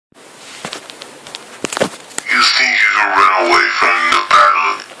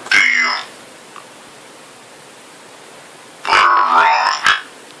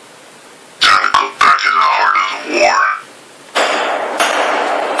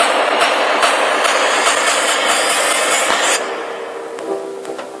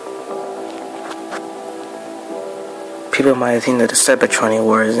People might think that the Cybertronian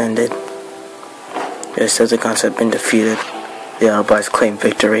War has ended. The Decepticons have been defeated. The Autobots claim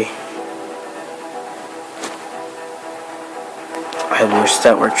victory. I wish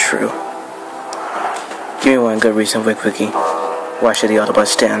that were true. Give me one good reason, Wiki. Why should the Autobots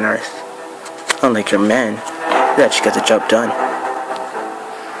stay on Earth? Unlike your men, they actually get the job done.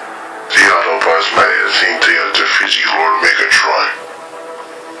 The Autobots might think they have defeated Lord Megatron.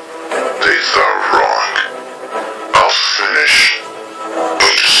 They thought wrong. I'll finish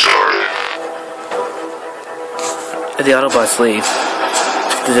what you started. If the Autobots leave,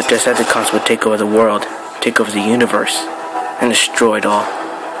 the Decepticons would take over the world, take over the universe, and destroy it all.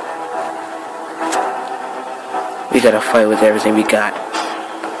 We gotta fight with everything we got.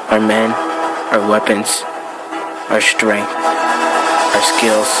 Our men, our weapons, our strength, our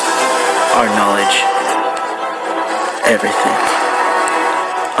skills, our knowledge, everything.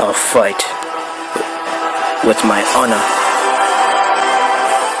 I'll fight with my honor,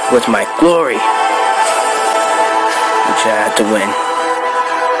 with my glory, which I had to win.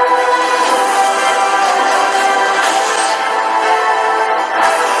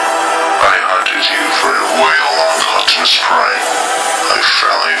 I hunted you for way along Optimus Prime. I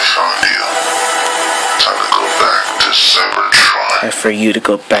finally found you. Time to go back to Cybertron. And for you to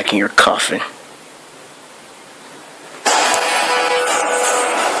go back in your coffin.